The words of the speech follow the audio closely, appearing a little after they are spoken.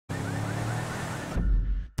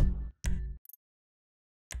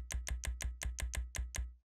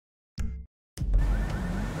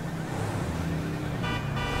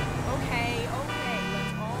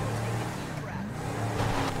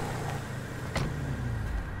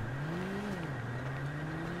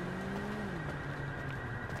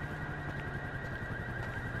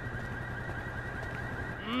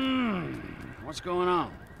What's going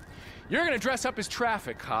on? You're gonna dress up as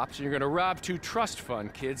traffic cops, and you're gonna rob two trust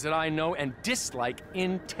fund kids that I know and dislike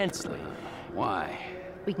intensely. Why?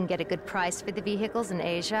 We can get a good price for the vehicles in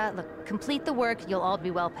Asia. Look, complete the work, you'll all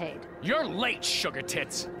be well paid. You're late, sugar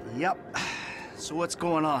tits! Yep. So what's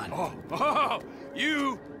going on? Oh,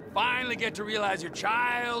 you finally get to realize your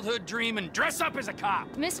childhood dream and dress up as a cop.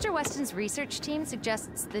 Mr. Weston's research team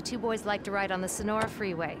suggests the two boys like to ride on the Sonora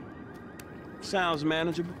Freeway. Sounds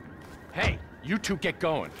manageable. Hey, you two get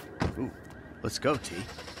going. Ooh, let's go, T.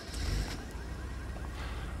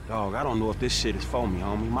 Dog, I don't know if this shit is for me,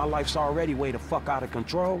 homie. My life's already way the fuck out of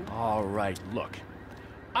control. All right, look.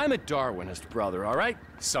 I'm a Darwinist, brother, all right?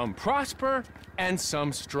 Some prosper and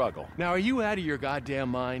some struggle. Now, are you out of your goddamn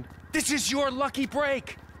mind? This is your lucky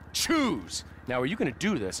break. Choose. Now, are you gonna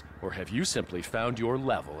do this, or have you simply found your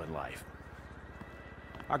level in life?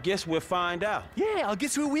 I guess we'll find out. Yeah, I'll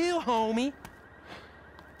get you a wheel, homie.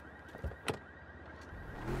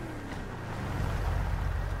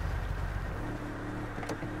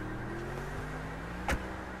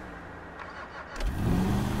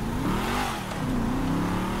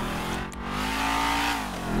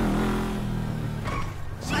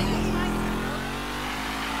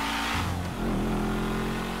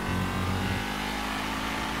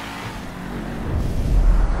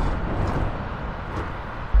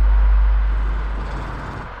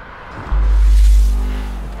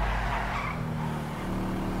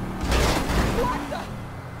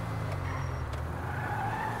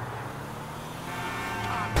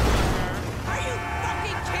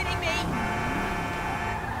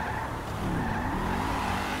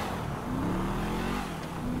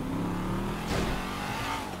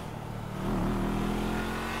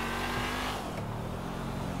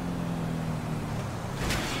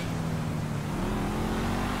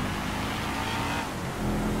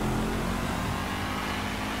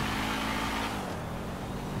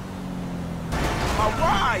 All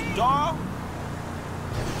right, dog.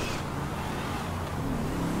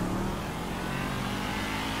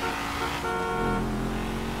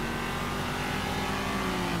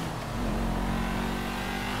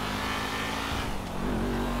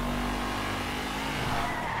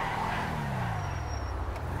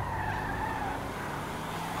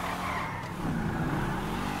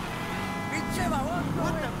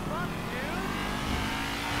 What the fuck, dude?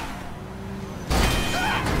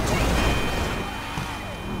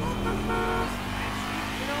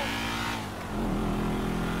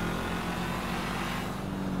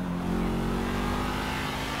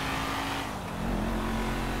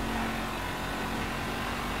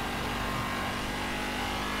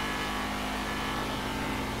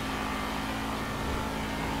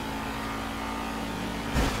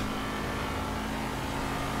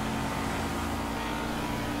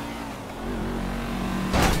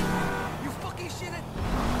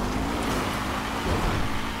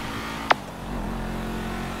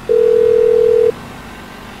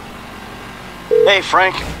 Hey,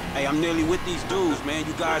 Frank. Hey, I'm nearly with these dudes, man.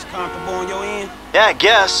 You guys comfortable on your end? Yeah, I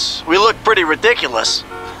guess. We look pretty ridiculous.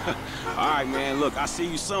 All right, man. Look, I'll see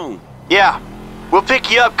you soon. Yeah. We'll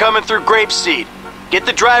pick you up coming through Grapeseed. Get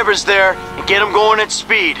the drivers there and get them going at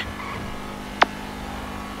speed.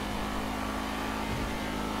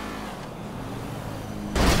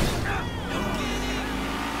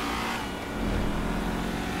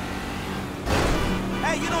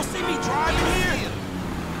 Hey, you don't see me driving here?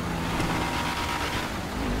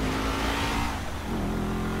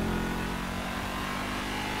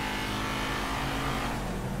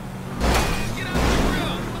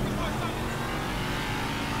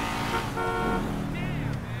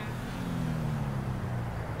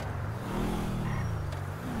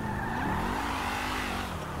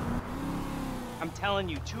 I'm telling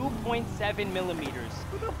you, 2.7 millimeters.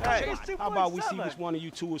 Hey, how about we see which one of you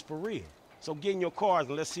two is for real? So get in your cars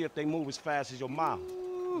and let's see if they move as fast as your mouth.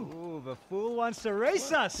 Ooh, the fool wants to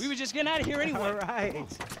race us. We were just getting out of here anyway. All right.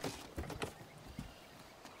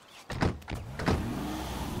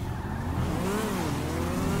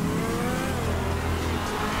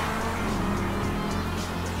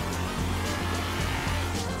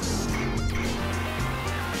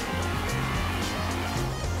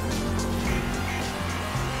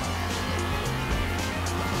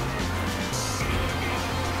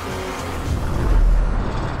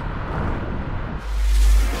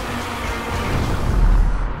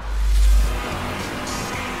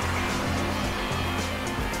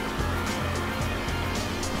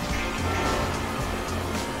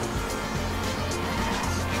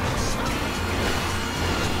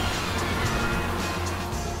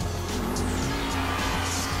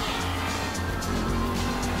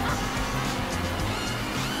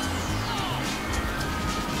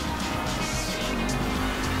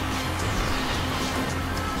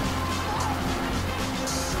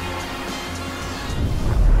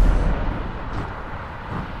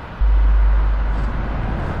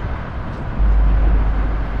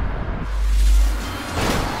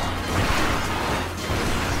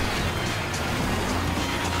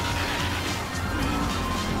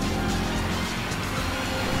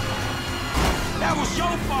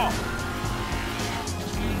 off!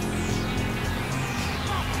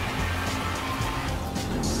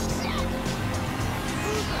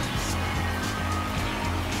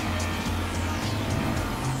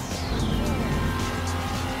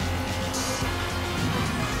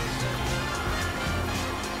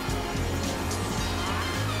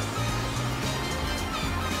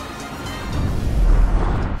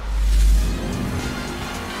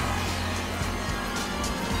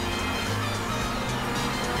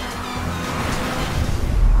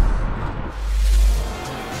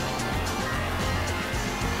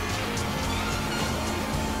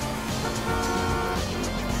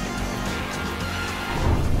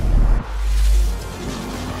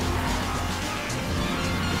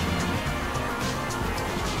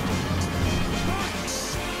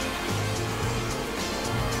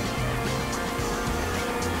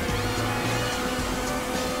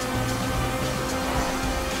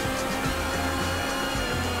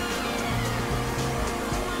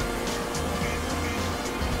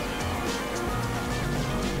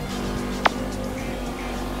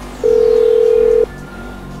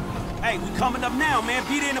 Hey, we coming up now, man.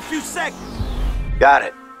 Be there in a few seconds. Got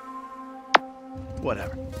it.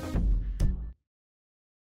 Whatever.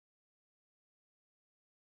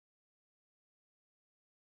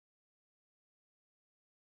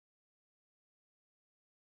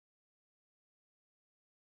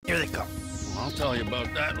 Here they come. I'll tell you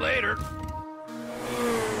about that later.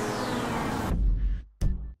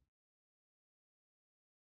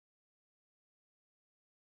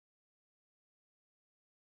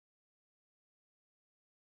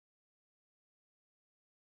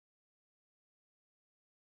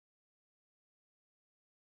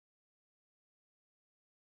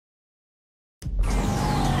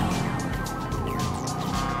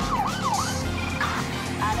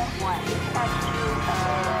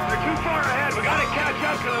 They're too far ahead. We gotta catch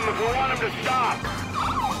up to them if we want them to stop.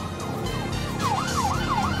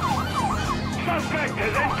 Suspect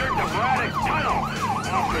has entered the Braddock Tunnel.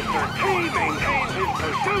 Officer T maintains his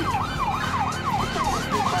pursuit.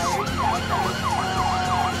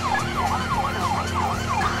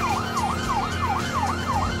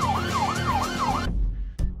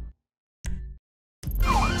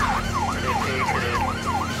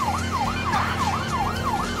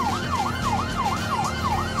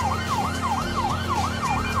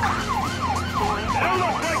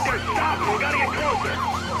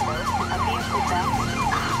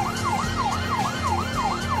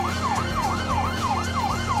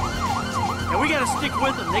 And we gotta stick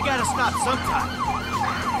with them. They gotta stop sometime.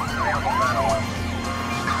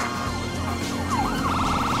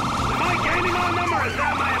 Am I gaining on them, or is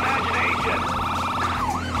that my imagination?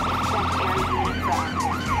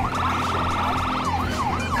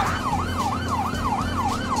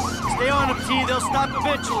 Stay on them, T. They'll stop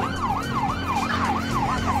eventually.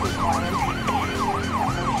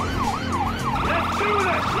 Let's do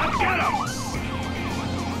this! Let's get them!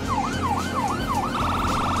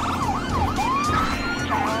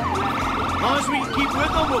 As long as we can keep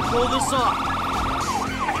with them, we'll pull this off.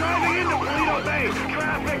 Driving into Paleto Bay,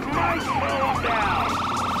 traffic might slow them down.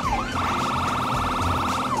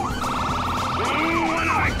 When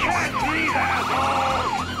I catch these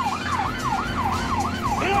assholes!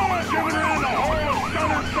 They all have driven around the whole of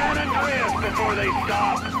southern San Andreas before they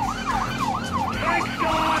stop. Frank's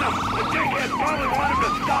still on them. The dickheads probably want him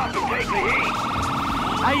to stop and take the heat.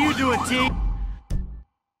 How you doing, T?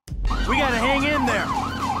 We gotta hang in there.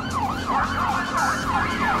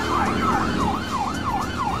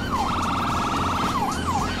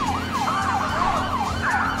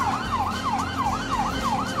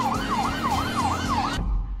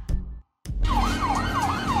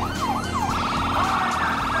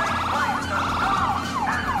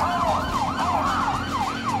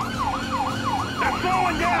 They're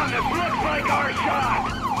slowing down. This looks like our shot.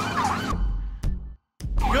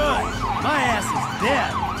 Good. My ass is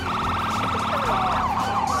dead.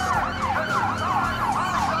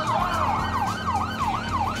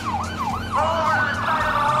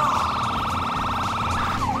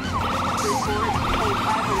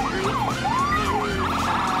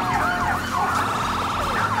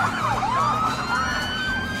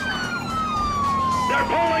 They're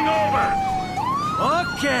pulling over.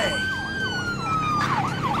 Okay.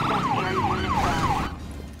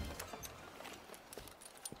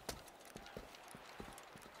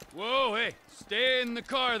 Whoa, hey, stay in the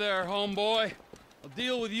car there, homeboy. I'll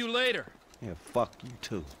deal with you later. Yeah, fuck you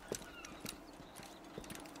too.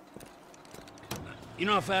 You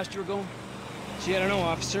know how fast you were going? Gee, I don't know,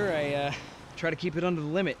 officer. I try to keep it under the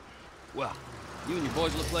limit. Well, You and your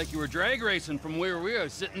boys look like you were drag racing from where we were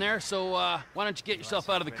sitting there, so why don't you get yourself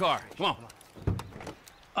out of the car? Come on.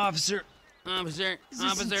 Officer, Officer, is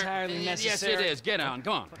this officer. entirely Yes, necessary? it is. Get on.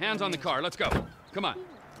 Come on. Hands on the car. Let's go. Come on.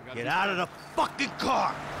 Get out of the fucking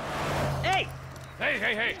car! hey! Hey,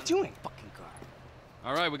 hey, hey. What are you doing? Fucking car.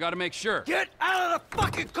 All right, we got to make sure. Get out of the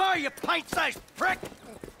fucking car, you pint-sized prick!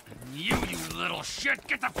 You little shit.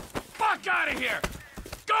 Get the fuck out of here.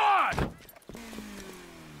 Gone!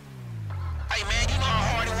 Hey man, you know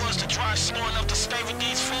how hard it was to drive slow enough to stay with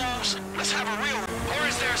these fools? Let's have a real... Or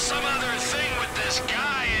is there some other thing with this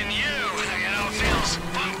guy and you? You know, feels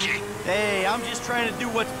funky. Hey, I'm just trying to do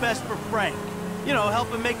what's best for Frank. You know, help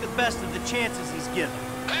him make the best of the chances he's given.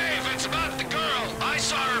 Hey, if it's about the girl, I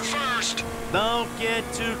saw her first. Don't get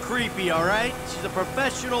too creepy, all right? She's a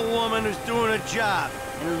professional woman who's doing a job,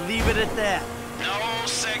 and leave it at that. No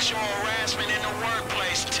sexual harassment in the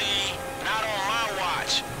workplace, T. Not on my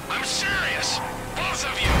watch. I'm serious. Both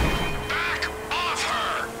of you, back off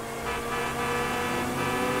her.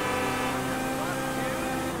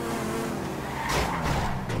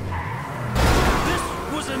 This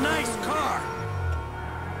was a nice car.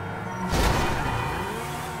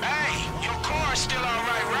 Hey, your car's still all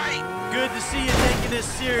right? Good to see you taking this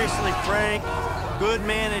seriously, Frank. Good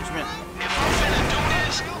management. If I'm finna do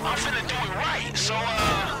this, I'm finna do it right. So,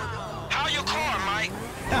 how your car, Mike?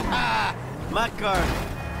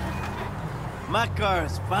 My car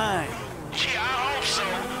is fine. Yeah, I hope so,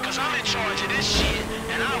 because I'm in charge of this shit,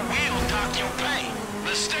 and I will dock your pay.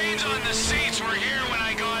 The stains on the seats were here when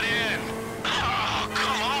I got in. Oh,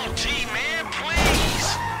 come on, T-Man,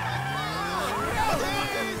 please!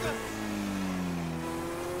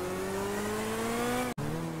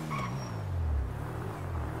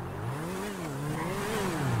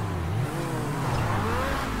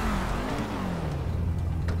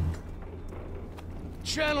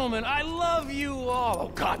 Gentlemen, I love you all. Oh,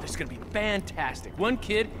 God, this is gonna be fantastic. One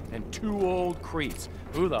kid and two old creeps.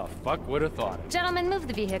 Who the fuck would have thought it? Gentlemen, move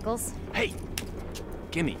the vehicles. Hey,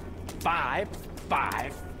 gimme 5,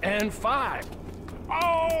 5, and 5.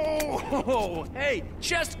 Oh, hey,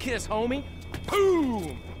 chest kiss, homie.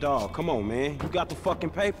 Boom! Dawg, come on, man. You got the fucking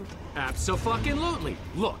paper? Abso-fucking-lutely.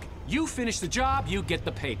 Look, you finish the job, you get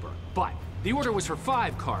the paper. But the order was for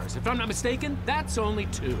 5 cars. If I'm not mistaken, that's only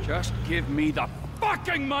 2. Just give me the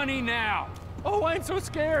fucking money now! Oh, I'm so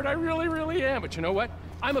scared. I really, really am. But you know what?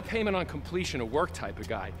 I'm a payment on completion of work type of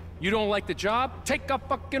guy. You don't like the job? Take a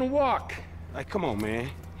fucking walk. Hey, come on, man.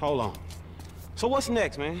 Hold on. So what's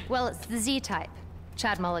next, man? Well, it's the Z-type.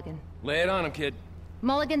 Chad Mulligan. Lay it on him, kid.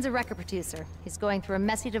 Mulligan's a record producer. He's going through a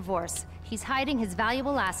messy divorce. He's hiding his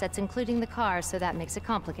valuable assets, including the car, so that makes it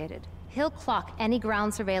complicated. He'll clock any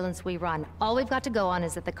ground surveillance we run. All we've got to go on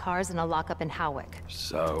is that the car's in a lockup in Howick.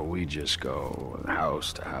 So we just go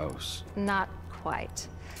house to house? Not quite.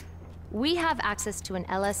 We have access to an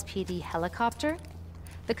LSPD helicopter.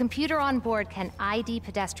 The computer on board can ID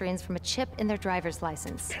pedestrians from a chip in their driver's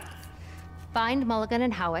license. Find Mulligan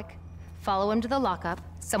and Howick, follow him to the lockup,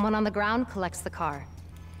 someone on the ground collects the car.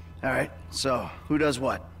 All right, so who does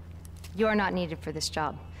what? You're not needed for this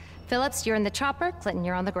job. Phillips, you're in the chopper. Clinton,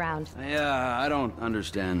 you're on the ground. Yeah, I don't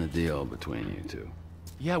understand the deal between you two.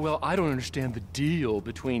 Yeah, well, I don't understand the deal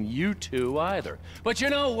between you two either. But you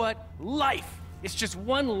know what? Life! It's just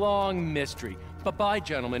one long mystery. Bye-bye,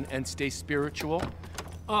 gentlemen, and stay spiritual.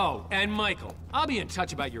 Oh, and Michael, I'll be in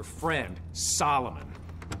touch about your friend, Solomon.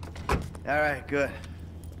 All right, good.